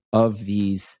of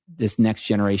this next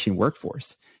generation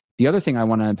workforce. The other thing I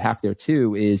want to unpack there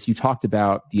too is you talked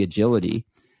about the agility.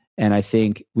 And I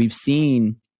think we've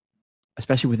seen,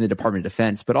 especially within the Department of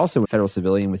Defense, but also with federal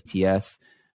civilian with TS,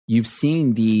 you've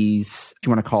seen these, if you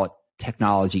want to call it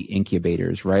technology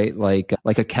incubators, right? Like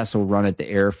a Kessel Run at the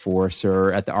Air Force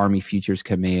or at the Army Futures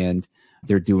Command.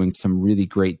 They're doing some really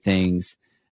great things.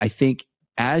 I think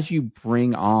as you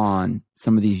bring on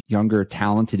some of these younger,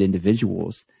 talented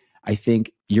individuals, I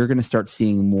think you're going to start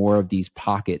seeing more of these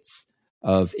pockets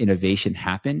of innovation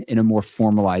happen in a more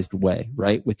formalized way,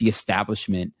 right? With the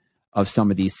establishment of some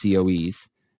of these COEs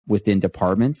within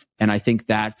departments. And I think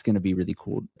that's going to be really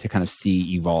cool to kind of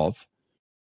see evolve.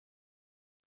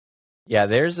 Yeah,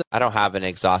 I don't have an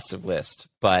exhaustive list,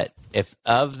 but if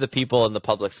of the people in the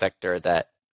public sector that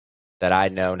I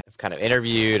know and have kind of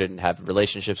interviewed and have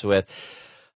relationships with,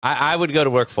 I would go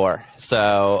to work for.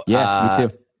 So yeah, me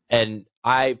too. And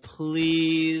I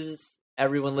please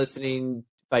everyone listening,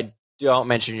 if I don't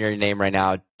mention your name right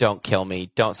now, don't kill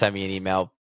me. Don't send me an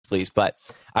email, please. But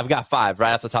I've got 5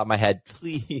 right off the top of my head.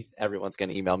 Please, everyone's going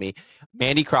to email me.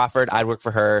 Mandy Crawford, I'd work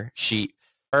for her.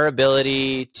 Her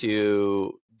ability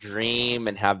to dream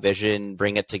and have vision,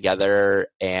 bring it together,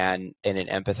 and in an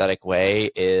empathetic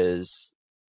way is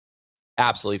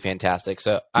absolutely fantastic.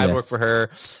 So I work for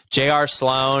her. J.R.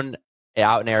 Sloan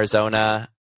out in Arizona.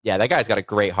 Yeah, that guy's got a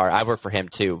great heart. I work for him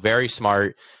too. Very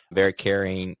smart, very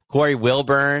caring. Corey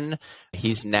Wilburn,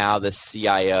 he's now the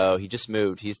CIO. He just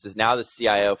moved. He's now the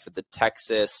CIO for the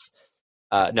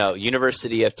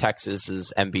University of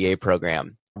Texas's MBA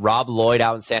program. Rob Lloyd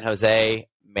out in San Jose.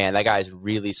 Man, that guy's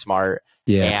really smart.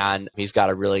 Yeah. And he's got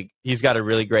a really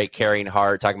great caring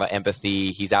heart, talking about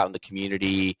empathy. He's out in the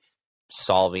community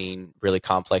solving really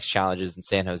complex challenges in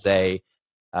San Jose.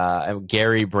 And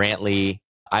Gary Brantley,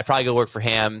 I'd probably go work for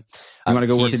him. You want to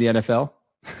go work at the NFL?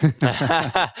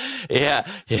 Yeah,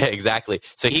 exactly.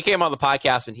 So he came on the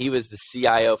podcast when he was the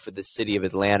CIO for the city of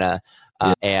Atlanta.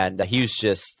 And he was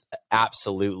just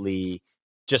absolutely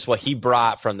just what he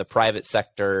brought from the private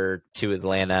sector to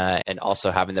Atlanta, and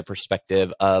also having the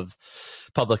perspective of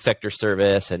public sector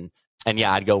service. And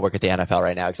yeah, I'd go work at the NFL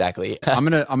right now. Exactly. I'm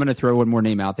gonna throw one more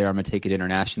name out there. I'm gonna take it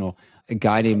international. A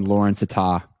guy named Lawrence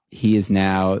Attah. He's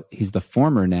the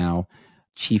former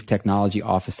Chief Technology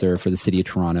Officer for the City of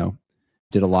Toronto.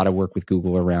 did a lot of work with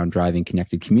Google around driving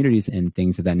connected communities and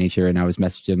things of that nature. And I was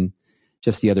messaging him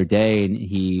just the other day, and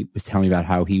he was telling me about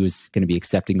how he was going to be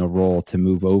accepting a role to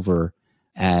move over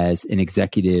as an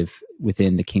executive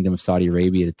within the Kingdom of Saudi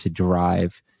Arabia to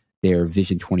drive their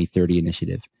Vision 2030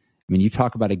 initiative. I mean, you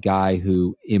talk about a guy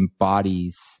who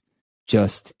embodies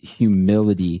just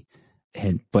humility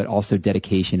but also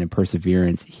dedication and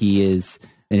perseverance. He is,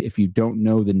 and if you don't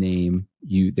know the name,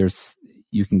 you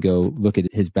can go look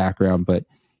at his background, but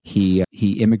he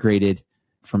immigrated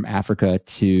from Africa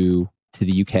to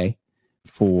the UK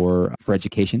for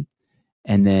education,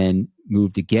 and then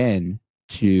moved again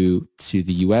to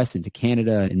the US and to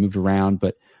Canada and moved around.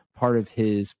 But part of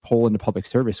his pull into public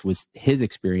service was his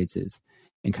experiences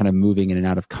and kind of moving in and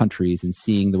out of countries and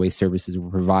seeing the way services were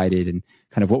provided and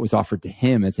kind of what was offered to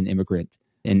him as an immigrant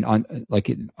and like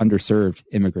an underserved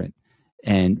immigrant,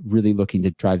 and really looking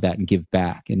to drive that and give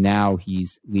back. And now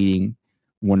he's leading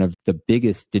one of the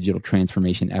biggest digital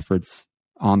transformation efforts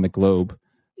on the globe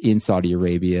in Saudi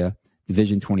Arabia.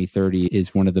 Vision 2030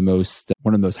 is one of the most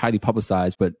highly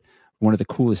publicized, but one of the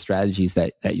coolest strategies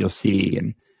that you'll see.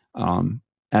 And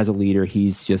as a leader,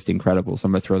 he's just incredible. So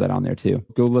I'm going to throw that on there too.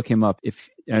 Go look him up. If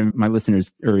my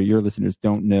listeners or your listeners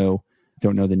don't know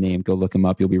the name, go look him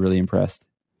up. You'll be really impressed.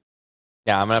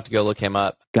 Yeah, I'm gonna have to go look him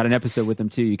up. Got an episode with him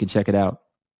too. You can check it out.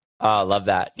 Love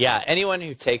that. Yeah, anyone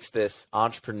who takes this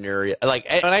entrepreneurial, like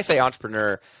when I say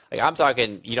entrepreneur, like I'm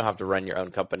talking, you don't have to run your own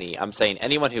company. I'm saying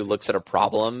anyone who looks at a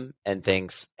problem and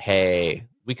thinks, "Hey,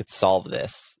 we could solve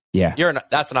this." Yeah,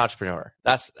 that's an entrepreneur.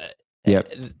 That's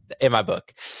yep. In my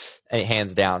book,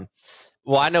 hands down.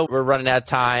 Well, I know we're running out of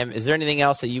time. Is there anything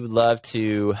else that you would love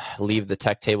to leave the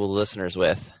TechTables listeners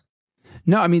with?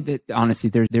 No, I mean,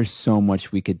 honestly, there's so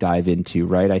much we could dive into,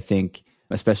 right? I think,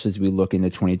 especially as we look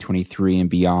into 2023 and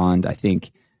beyond, I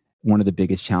think one of the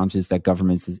biggest challenges that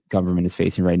government is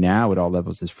facing right now at all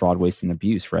levels is fraud, waste, and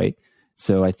abuse, right?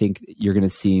 So I think you're going to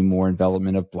see more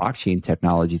development of blockchain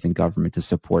technologies in government to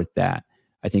support that.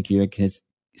 I think you're going to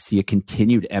see a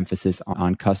continued emphasis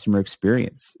on customer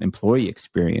experience, employee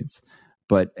experience.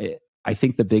 But I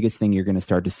think the biggest thing you're going to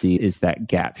start to see is that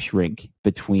gap shrink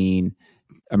between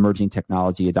emerging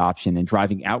technology adoption and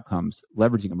driving outcomes,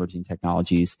 leveraging emerging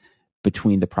technologies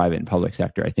between the private and public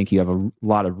sector. I think you have a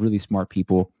lot of really smart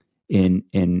people in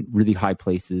really high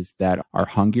places that are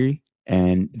hungry,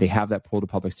 and they have that pull to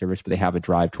public service, but they have a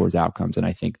drive towards outcomes. And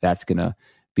I think that's going to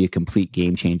be a complete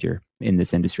game changer in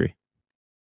this industry.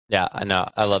 Yeah, I know.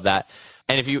 I love that.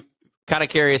 And if you kind of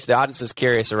curious, the audience is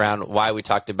curious around why we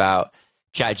talked about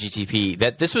ChatGPT,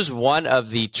 that this was one of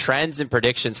the trends and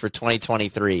predictions for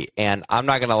 2023. And I'm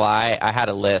not going to lie, I had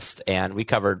a list and we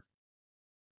covered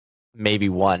maybe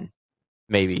one,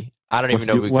 maybe. I don't even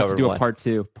know if we covered one. We'll have to do a part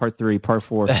 2, part 3, part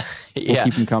 4. Yeah. We'll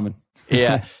keep them coming.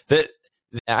 Yeah.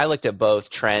 I looked at both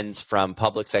trends from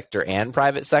public sector and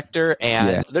private sector,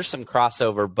 and there's some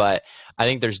crossover, but I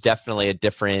think there's definitely a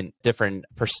different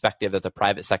perspective that the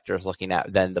private sector is looking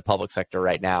at than the public sector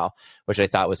right now, which I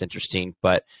thought was interesting.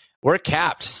 But we're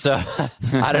capped, so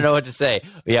I don't know what to say.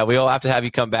 Yeah, we will have to have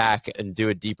you come back and do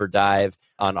a deeper dive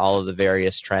on all of the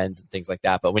various trends and things like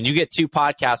that. But when you get 2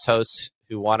 podcast hosts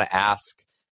who want to ask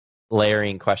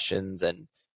layering questions and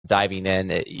diving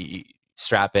in, you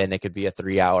strap in. It could be a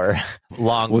 3-hour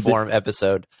long form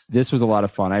episode. This was a lot of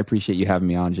fun. I appreciate you having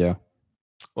me on, Joe.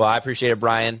 Well, I appreciate it,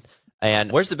 Brian.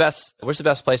 And where's the best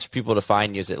place for people to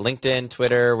find you? Is it LinkedIn,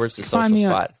 Twitter? Where's the social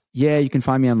spot? You can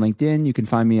find me on LinkedIn. You can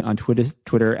find me on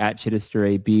Twitter at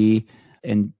ChittisterAB,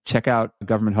 and check out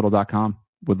governmenthuddle.com.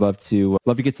 Would love to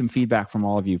get some feedback from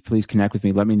all of you. Please connect with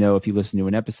me. Let me know if you listen to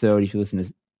an episode, if you listen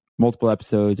to multiple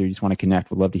episodes, or you just want to connect.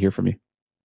 Would love to hear from you.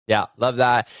 Yeah, love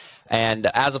that. And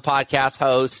as a podcast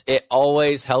host, it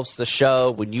always helps the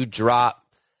show when you drop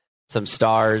some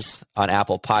stars on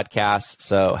Apple Podcasts.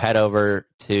 So head over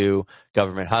to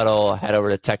Government Huddle, head over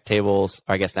to TechTables,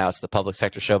 or I guess now it's the Public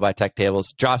Sector Show by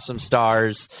TechTables. Drop some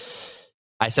stars.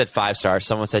 I said 5 stars.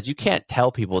 Someone said, you can't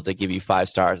tell people to give you 5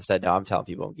 stars. I said, no, I'm telling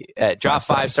people. Drop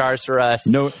 5 stars for us.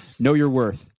 Know your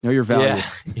worth. Know your value.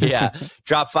 Yeah.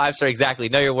 Drop 5 stars. Exactly.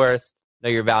 Know your worth. Know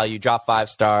your value. Drop 5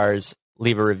 stars.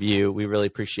 Leave a review. We really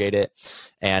appreciate it.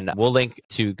 And we'll link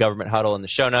to Government Huddle in the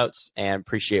show notes, and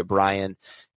appreciate Brian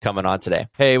coming on today.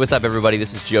 Hey, what's up, everybody?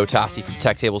 This is Joe Toste from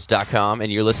TechTables.com,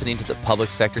 and you're listening to the Public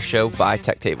Sector Show by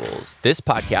TechTables. This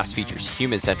podcast features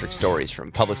human-centric stories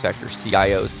from public sector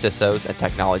CIOs, CISOs, and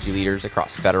technology leaders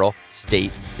across federal,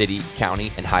 state, city,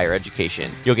 county, and higher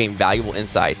education. You'll gain valuable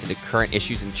insights into current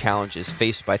issues and challenges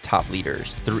faced by top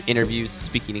leaders. Through interviews,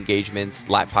 speaking engagements,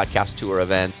 live podcast tour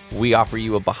events, we offer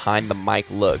you a behind-the-mic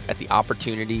look at the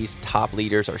opportunities top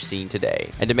leaders are seeing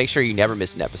today. And to make sure you never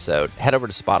miss an episode, head over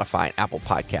to Spotify and Apple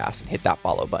Podcasts and hit that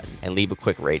follow button and leave a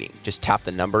quick rating. Just tap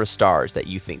the number of stars that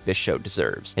you think this show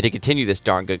deserves. And to continue this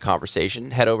darn good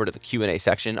conversation, head over to the Q&A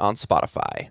section on Spotify.